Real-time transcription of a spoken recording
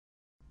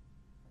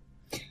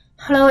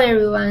Hello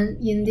everyone,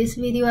 in this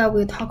video I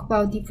will talk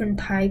about different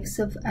types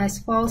of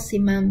asphalt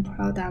cement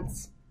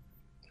products.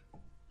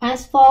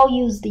 Asphalt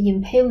used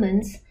in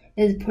pavements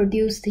is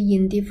produced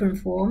in different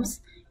forms,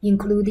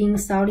 including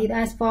solid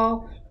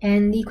asphalt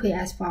and liquid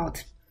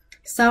asphalt.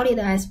 Solid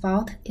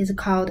asphalt is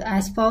called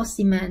asphalt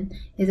cement.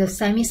 It is a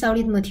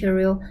semi-solid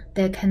material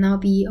that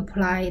cannot be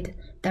applied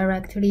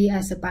directly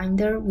as a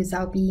binder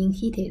without being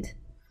heated.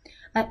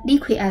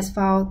 Liquid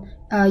asphalt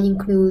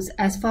includes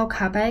asphalt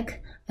cutback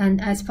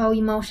and asphalt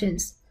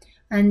emulsions,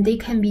 and they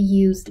can be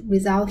used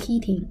without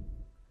heating.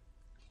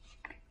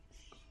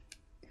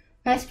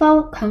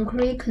 Asphalt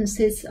concrete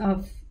consists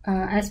of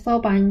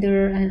asphalt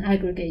binder and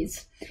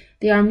aggregates.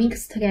 They are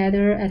mixed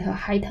together at a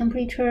high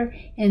temperature,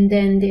 and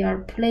then they are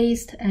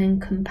placed and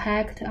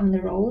compact on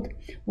the road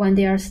when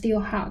they are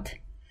still hot.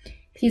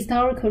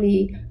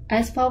 Historically,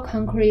 asphalt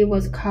concrete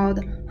was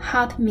called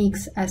hot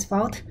mix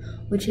asphalt,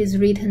 which is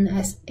written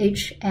as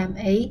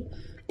HMA.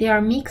 They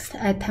are mixed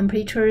at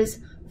temperatures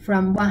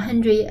from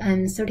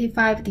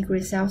 135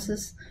 degrees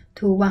Celsius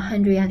to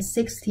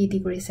 160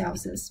 degrees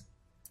Celsius.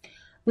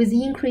 With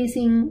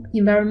increasing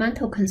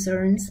environmental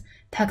concerns,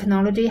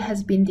 technology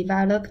has been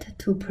developed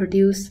to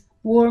produce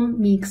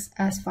warm mix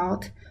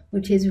asphalt,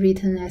 which is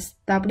written as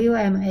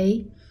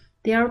WMA.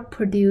 They are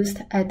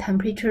produced at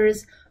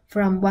temperatures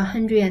from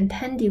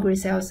 110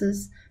 degrees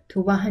Celsius to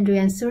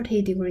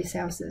 130 degrees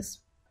Celsius.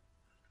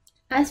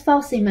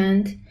 Asphalt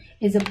cement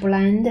is a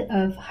blend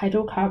of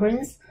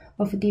hydrocarbons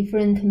of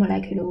different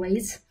molecular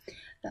weights.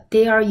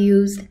 They are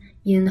used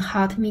in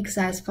hot mix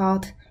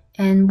asphalt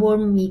and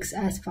warm mix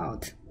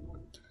asphalt.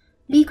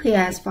 Liquid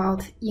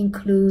asphalt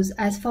includes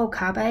asphalt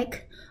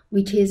cutback,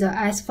 which is an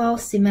asphalt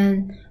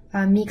cement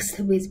mixed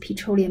with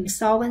petroleum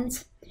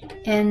solvents,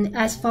 and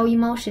asphalt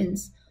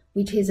emulsions,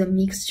 which is a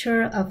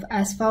mixture of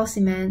asphalt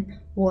cement,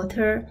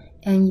 water,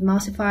 and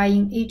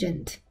emulsifying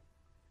agent.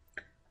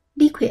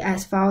 Liquid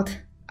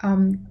asphalt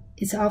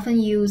is often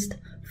used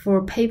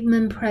for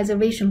pavement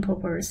preservation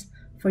purpose,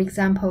 for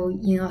example,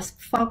 in a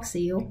fog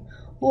seal,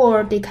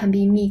 or they can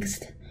be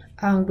mixed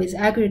with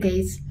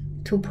aggregates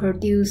to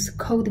produce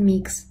cold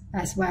mix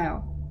as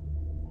well.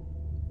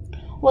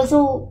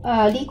 Although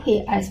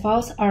liquid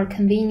asphalts are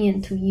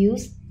convenient to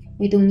use,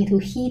 we don't need to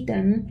heat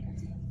them,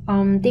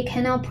 they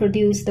cannot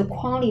produce the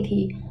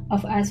quality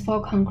of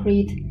asphalt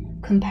concrete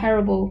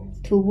comparable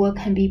to what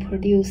can be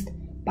produced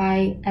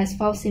by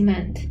asphalt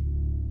cement.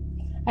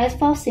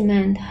 Asphalt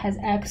cement has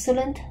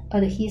excellent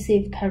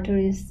adhesive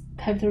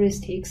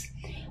characteristics,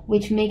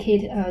 which make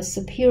it a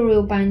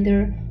superior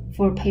binder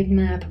for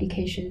pavement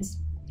applications.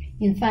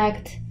 In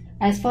fact,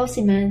 asphalt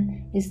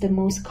cement is the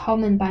most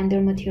common binder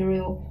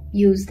material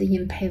used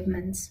in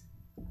pavements.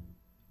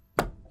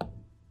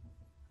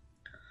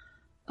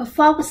 A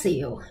fog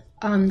seal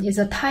is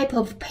a type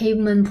of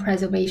pavement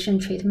preservation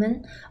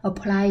treatment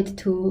applied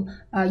to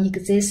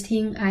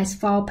existing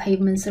asphalt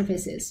pavement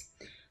surfaces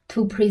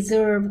to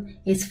preserve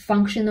its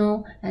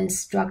functional and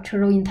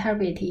structural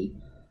integrity,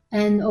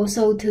 and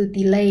also to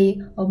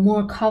delay a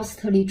more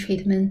costly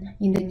treatment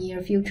in the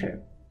near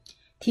future.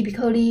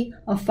 Typically,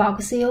 a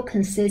fog seal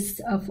consists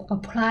of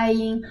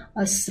applying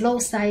a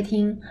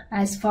slow-setting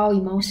asphalt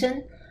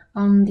emulsion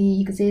on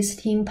the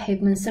existing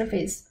pavement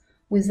surface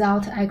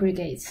without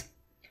aggregates.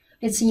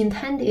 It's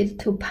intended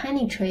to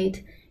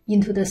penetrate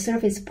into the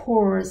surface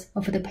pores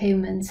of the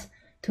pavements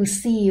to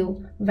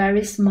seal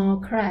very small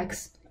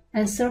cracks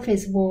and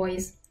surface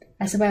voids,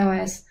 as well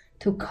as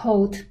to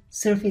coat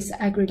surface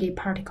aggregate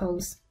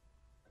particles.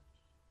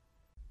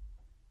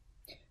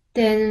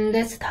 Then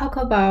let's talk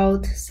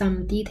about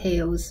some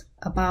details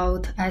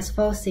about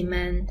asphalt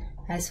cement,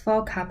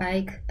 asphalt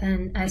cutback,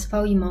 and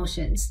asphalt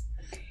emulsions.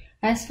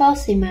 Asphalt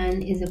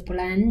cement is a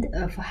blend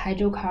of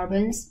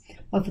hydrocarbons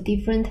of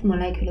different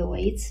molecular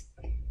weights.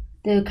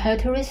 The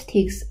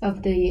characteristics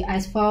of the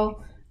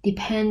asphalt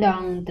depend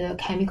on the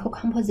chemical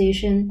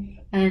composition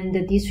and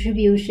the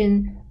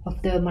distribution of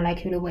the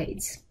molecular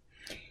weights.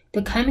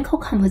 The chemical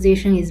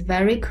composition is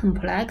very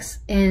complex,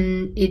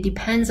 and it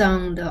depends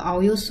on the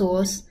oil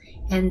source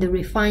and the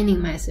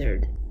refining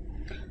method.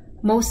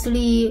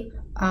 Mostly,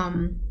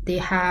 they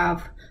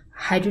have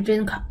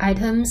hydrogen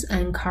atoms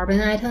and carbon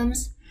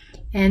atoms,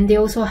 and they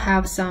also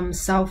have some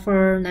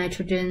sulfur,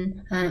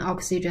 nitrogen, and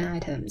oxygen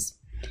atoms.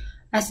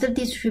 As the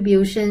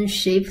distribution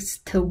shifts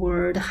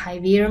toward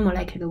heavier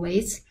molecular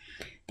weights,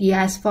 the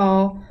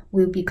asphalt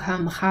will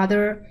become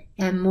harder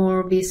and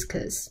more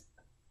viscous.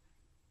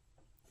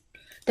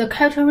 The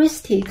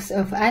characteristics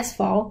of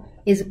asphalt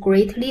is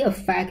greatly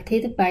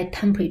affected by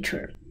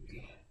temperature.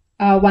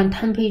 When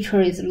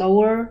temperature is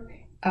lower,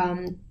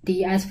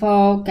 the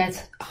asphalt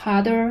gets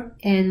harder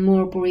and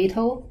more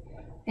brittle,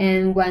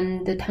 and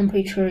when the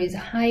temperature is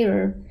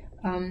higher,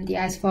 the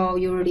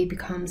asphalt usually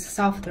becomes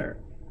softer.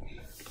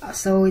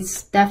 So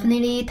it's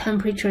definitely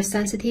temperature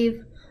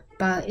sensitive,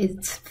 but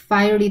it's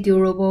fairly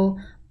durable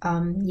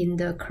in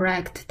the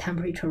correct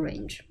temperature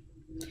range.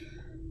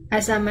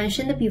 As I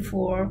mentioned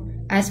before,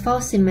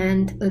 asphalt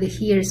cement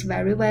adheres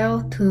very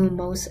well to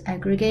most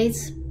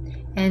aggregates,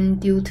 and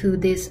due to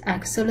these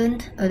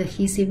excellent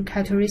adhesive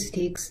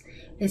characteristics,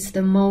 it's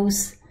the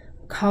most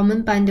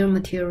common binder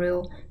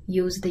material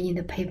used in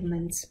the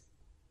pavements.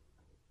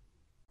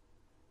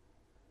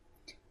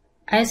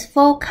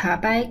 Asphalt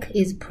cutback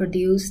is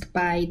produced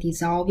by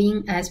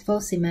dissolving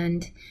asphalt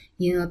cement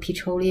in a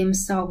petroleum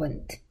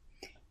solvent.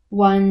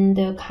 When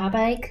the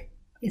cutback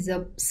is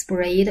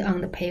sprayed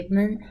on the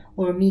pavement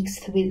or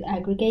mixed with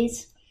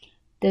aggregates,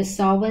 the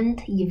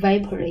solvent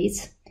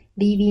evaporates,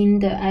 leaving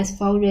the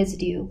asphalt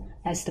residue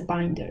as the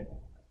binder.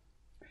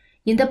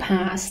 In the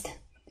past,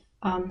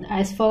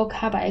 asphalt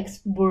cutbacks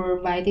were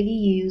widely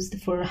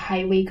used for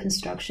highway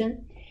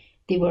construction.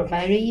 They were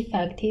very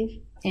effective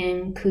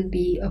and could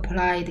be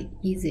applied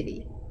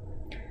easily.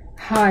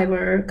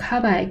 However,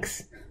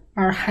 cutbacks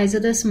are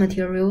hazardous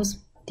materials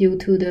due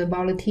to the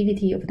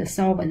volatility of the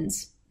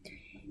solvents,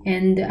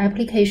 and the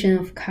application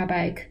of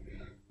cutback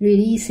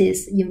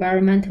releases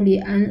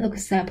environmentally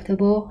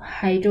unacceptable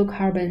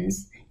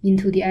hydrocarbons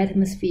into the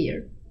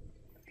atmosphere.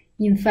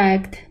 In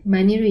fact,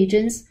 many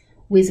regions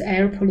with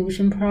air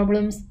pollution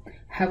problems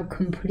have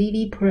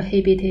completely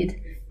prohibited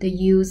the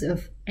use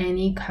of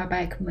any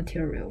cutback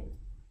material.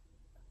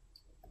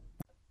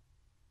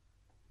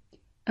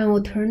 An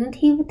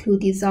alternative to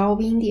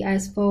dissolving the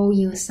asphalt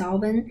in a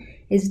solvent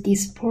is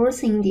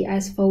dispersing the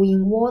asphalt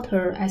in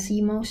water as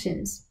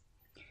emulsions.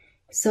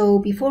 So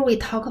before we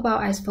talk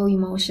about asphalt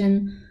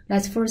emulsion,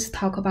 let's first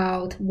talk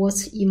about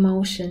what's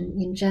emulsion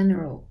in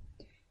general.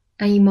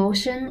 An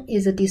emulsion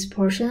is a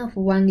dispersion of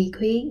one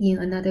liquid in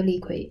another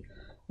liquid,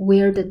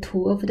 where the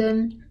two of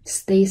them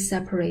stay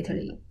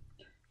separately,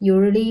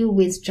 usually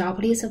with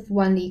droplets of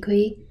one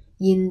liquid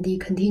in the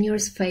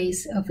continuous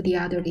phase of the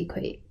other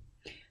liquid.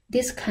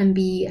 This can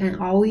be an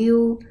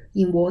oil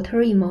in water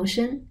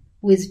emulsion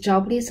with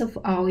droplets of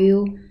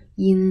oil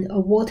in a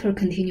water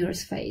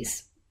continuous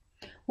phase.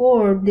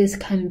 Or this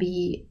can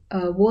be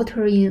a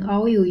water in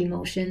oil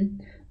emulsion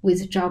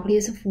with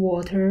droplets of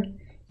water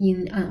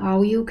in an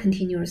oil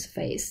continuous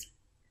phase.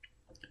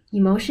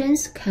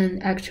 Emulsions can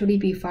actually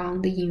be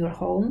found in your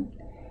home,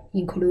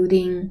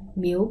 including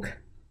milk,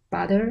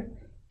 butter,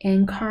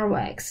 and car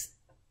wax.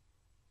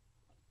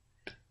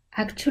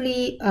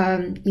 Actually,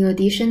 in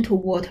addition to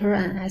water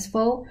and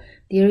asphalt,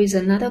 there is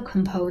another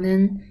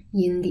component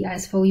in the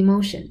asphalt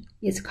emulsion.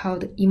 It's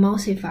called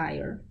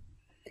emulsifier.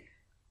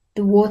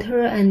 The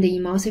water and the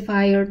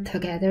emulsifier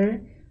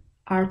together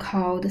are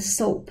called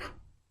soap.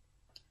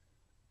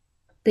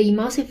 The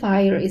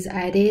emulsifier is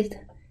added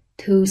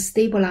to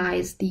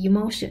stabilize the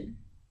emulsion.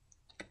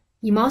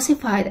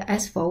 Emulsified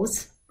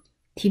asphalts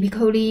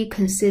typically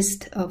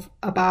consist of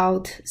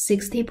about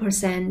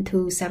 60%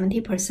 to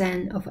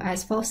 70% of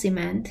asphalt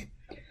cement,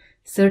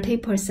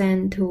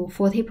 30% to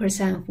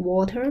 40% of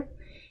water,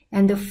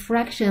 and a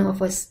fraction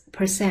of a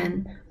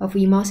percent of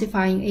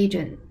emulsifying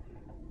agent.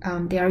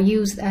 They are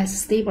used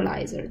as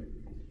stabilizer.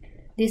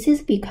 This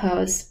is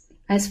because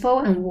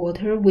asphalt and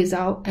water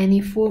without any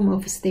form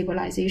of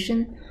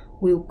stabilization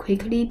will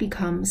quickly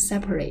become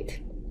separate,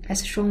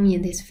 as shown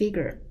in this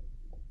figure.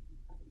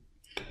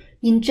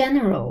 In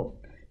general,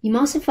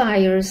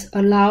 emulsifiers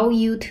allow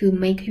you to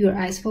make your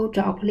asphalt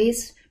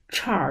droplets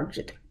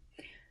charged.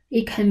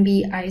 It can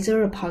be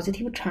either a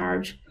positive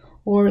charge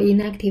or a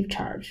negative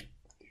charge.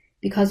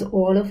 Because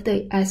all of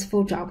the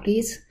asphalt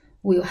droplets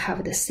will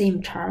have the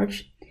same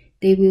charge,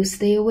 they will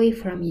stay away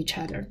from each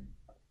other.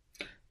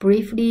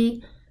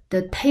 Briefly,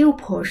 the tail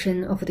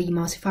portion of the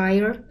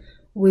emulsifier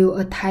will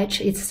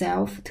attach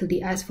itself to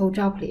the asphalt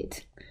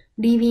droplet,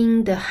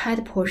 leaving the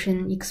head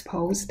portion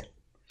exposed.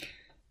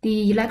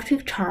 The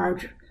electric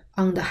charge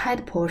on the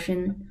head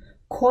portion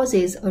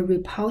causes a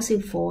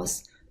repulsive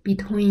force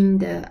between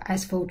the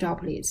asphalt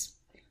droplets,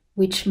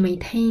 which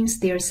maintains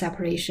their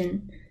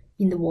separation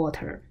in the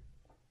water.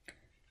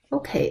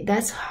 Okay,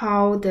 that's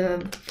how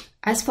the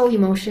asphalt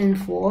emulsion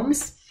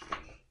forms.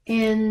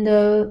 And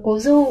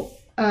although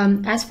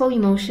asphalt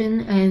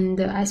emulsion and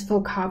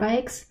asphalt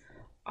cutbacks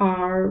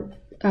are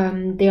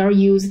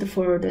used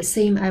for the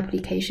same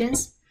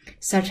applications,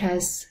 such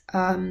as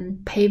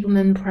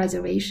pavement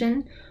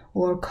preservation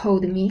or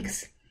cold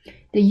mix,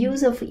 the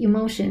use of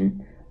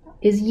emulsion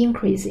is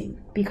increasing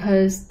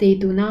because they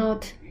do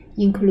not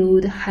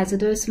include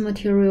hazardous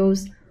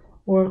materials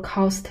or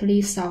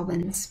costly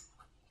solvents.